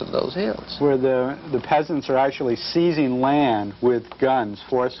sections of those hills. Where the peasants are actually seizing land with guns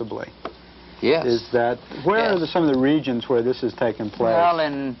forcibly. Yes. Is that, where are some of the regions where this has taken place? Well,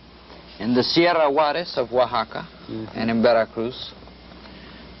 in the Sierra Juarez of Oaxaca and in Veracruz.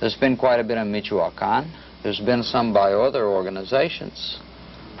 There's been quite a bit in Michoacan. There's been some by other organizations,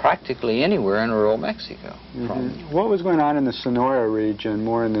 practically anywhere in rural Mexico. What was going on in the Sonora region,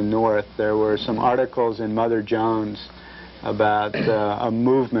 more in the north? There were some articles in Mother Jones about a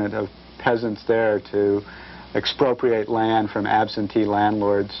movement of peasants there to expropriate land from absentee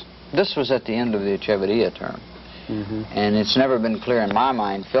landlords. This was at the end of the Echeverria term. And it's never been clear in my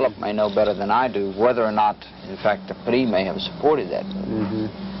mind, Philip may know better than I do, whether or not, in fact, the PRI may have supported that move.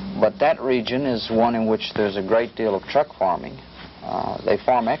 But that region is one in which there's a great deal of truck farming. They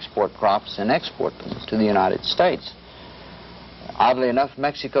farm export crops and export them to the United States. Oddly enough,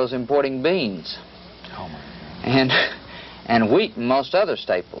 Mexico's importing beans and wheat and most other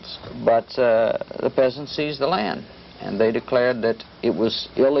staples. But the peasants seized the land, and they declared that it was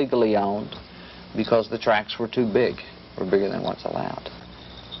illegally owned because the tracts were too big, or bigger than what's allowed.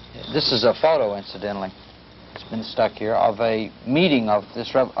 This is a photo, incidentally, it's been stuck here, of a meeting of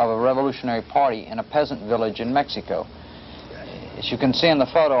a revolutionary party in a peasant village in Mexico. As you can see in the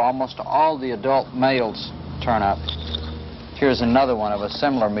photo, almost all the adult males turn up. Here's another one of a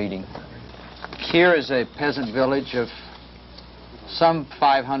similar meeting. Here is a peasant village of some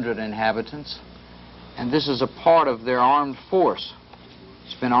 500 inhabitants, and this is a part of their armed force.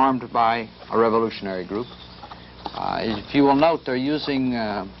 It's been armed by a revolutionary group. If you will note, they're using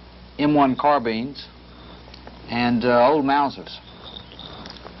M1 carbines and old Mausers.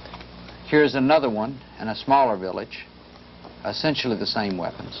 Here's another one in a smaller village, essentially the same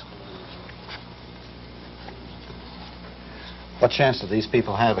weapons. What chance do these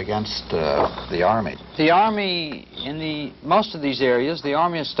people have against the Army? The Army, in most of these areas, the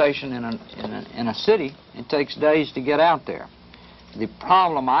Army is stationed in a city. It takes days to get out there. The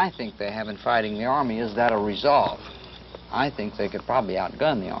problem I think they have in fighting the Army is that of resolve. I think they could probably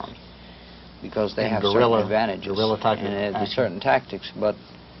outgun the Army because they have certain advantages and certain tactics, but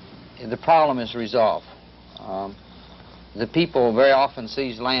the problem is resolve. The people very often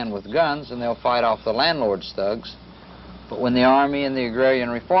seize land with guns and they'll fight off the landlord's thugs, but when the Army and the agrarian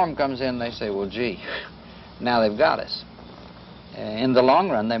reform comes in, they say, well, gee, now they've got us. In the long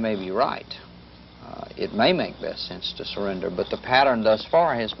run, they may be right. It may make best sense to surrender, but the pattern thus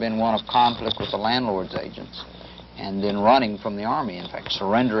far has been one of conflict with the landlord's agents and then running from the Army, in fact,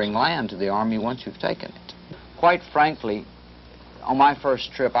 surrendering land to the Army once you've taken it. Quite frankly, on my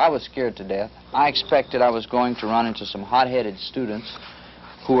first trip, I was scared to death. I expected I was going to run into some hot-headed students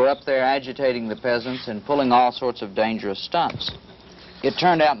who were up there agitating the peasants and pulling all sorts of dangerous stunts. It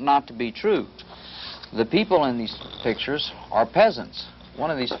turned out not to be true. The people in these pictures are peasants. One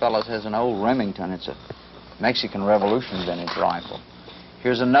of these fellows has an old Remington. It's a Mexican Revolution vintage rifle.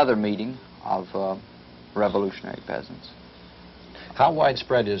 Here's another meeting of revolutionary peasants. How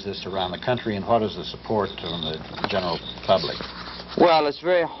widespread is this around the country, and what is the support from the general public? Well, it's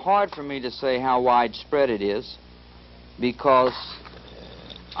very hard for me to say how widespread it is because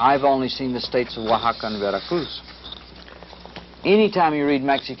I've only seen the states of Oaxaca and Veracruz. Anytime you read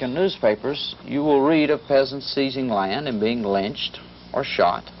Mexican newspapers, you will read of peasants seizing land and being lynched or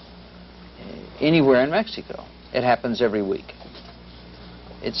shot anywhere in Mexico. It happens every week.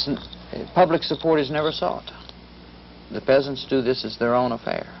 Public support is never sought. The peasants do this as their own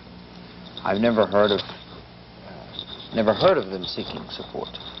affair. I've never heard of them seeking support.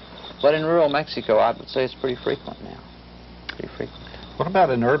 But in rural Mexico, I would say it's pretty frequent now. Pretty frequent. What about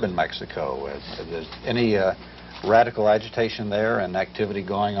in urban Mexico? Is there any radical agitation there and activity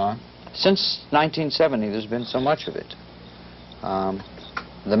going on? Since 1970, there's been so much of it.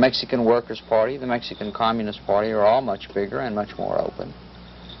 The Mexican Workers' Party, the Mexican Communist Party are all much bigger and much more open.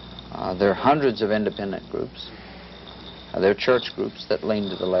 There are hundreds of independent groups. There are church groups that lean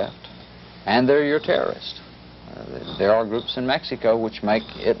to the left. And there are your terrorists. There are groups in Mexico which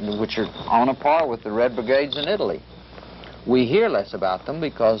are on a par with the Red Brigades in Italy. We hear less about them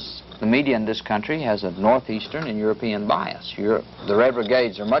because the media in this country has a northeastern and European bias. The Red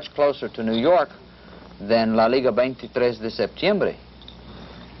Brigades are much closer to New York than La Liga 23 de Septiembre.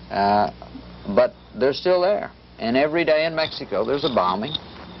 But they're still there. And every day in Mexico there's a bombing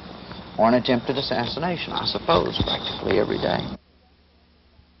or an attempted assassination, I suppose, practically every day.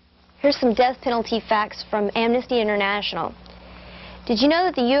 Here's some death penalty facts from Amnesty International. Did you know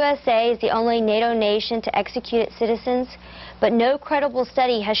that the USA is the only NATO nation to execute its citizens? But no credible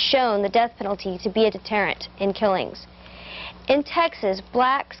study has shown the death penalty to be a deterrent in killings. In Texas, a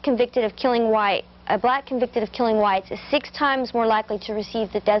black convicted of killing whites is 6 times more likely to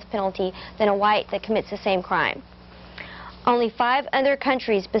receive the death penalty than a white that commits the same crime. Only 5 other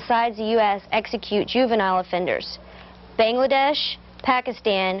countries besides the U.S. execute juvenile offenders: Bangladesh,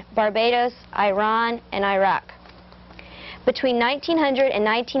 Pakistan, Barbados, Iran, and Iraq. Between 1900 and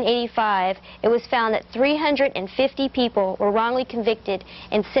 1985, it was found that 350 people were wrongly convicted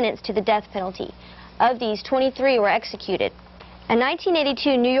and sentenced to the death penalty. Of these, 23 were executed. A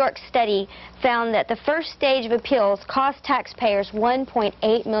 1982 New York study found that the first stage of appeals cost taxpayers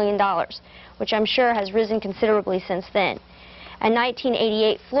 $1.8 million, which I'm sure has risen considerably since then. A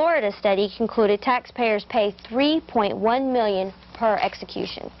 1988 Florida study concluded taxpayers pay $3.1 million per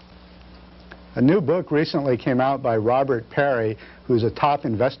execution. A new book recently came out by Robert Perry, who's a top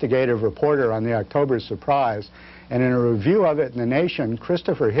investigative reporter on the October Surprise, and in a review of it in The Nation,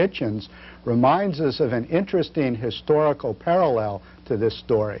 Christopher Hitchens reminds us of an interesting historical parallel to this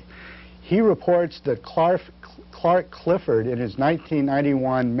story. He reports that Clark Clifford, in his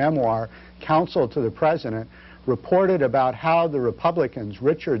 1991 memoir, Counsel to the President, reported about how the Republicans,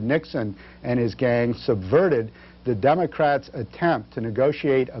 Richard Nixon and his gang, subverted the Democrats' attempt to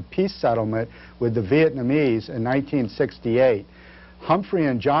negotiate a peace settlement with the Vietnamese in 1968. Humphrey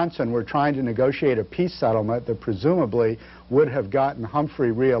and Johnson were trying to negotiate a peace settlement that presumably would have gotten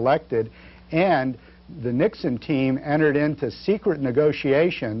Humphrey reelected, and the Nixon team entered into secret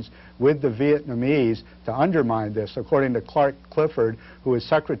negotiations with the Vietnamese to undermine this, according to Clark Clifford, who was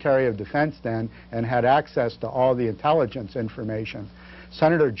Secretary of Defense then and had access to all the intelligence information.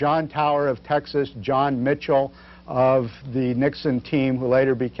 Senator John Tower of Texas, John Mitchell of the Nixon team, who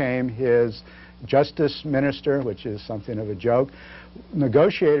later became his justice minister, which is something of a joke,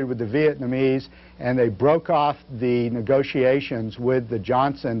 negotiated with the Vietnamese, and they broke off the negotiations with the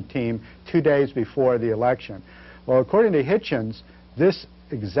Johnson team 2 days before the election. Well, according to Hitchens, this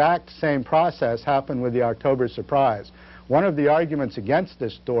exact same process happened with the October Surprise. One of the arguments against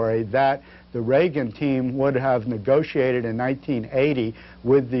this story, that the Reagan team would have negotiated in 1980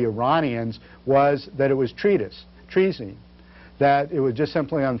 with the Iranians, was that it was treason, that it was just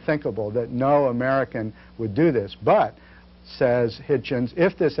simply unthinkable, that no American would do this. But, says Hitchens,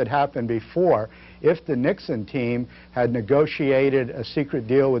 if this had happened before, if the Nixon team had negotiated a secret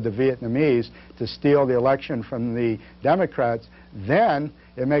deal with the Vietnamese to steal the election from the Democrats, then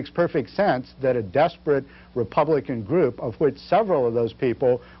it makes perfect sense that a desperate Republican group, of which several of those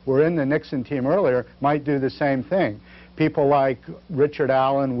people were in the Nixon team earlier, might do the same thing. People like Richard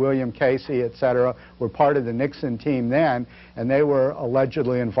Allen, William Casey, etc., were part of the Nixon team then, and they were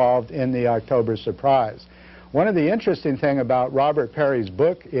allegedly involved in the October Surprise. One of the interesting things about Robert Perry's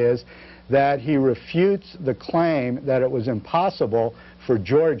book is that he refutes the claim that it was impossible for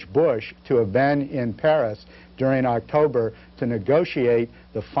George Bush to have been in Paris during October to negotiate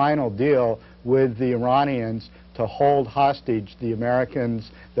the final deal with the Iranians to hold hostage the Americans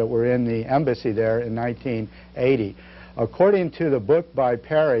that were in the embassy there in 1980. According to the book by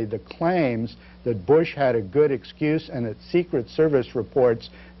Perry, the claims that Bush had a good excuse and that Secret Service reports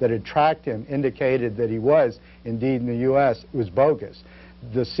that had tracked him indicated that he was indeed in the U.S. was bogus.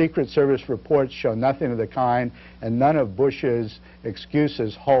 The Secret Service reports show nothing of the kind, and none of Bush's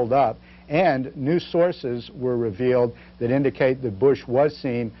excuses hold up. And new sources were revealed that indicate that Bush was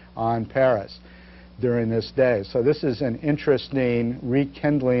seen on Paris during this day. So this is an interesting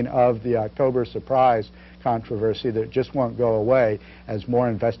rekindling of the October Surprise controversy that just won't go away as more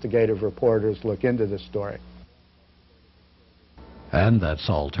investigative reporters look into this story. And that's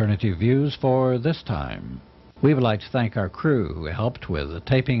Alternative Views for this time. We would like to thank our crew who helped with the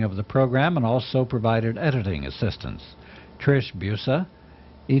taping of the program and also provided editing assistance: Trish Busa,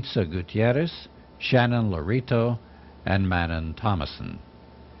 Itza Gutierrez, Shannon Lorito, and Manon Thomason.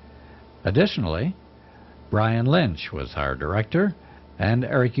 Additionally, Brian Lynch was our director, and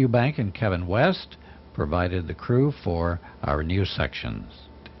Eric Eubank and Kevin West provided the crew for our news sections.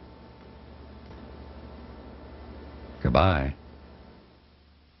 Goodbye.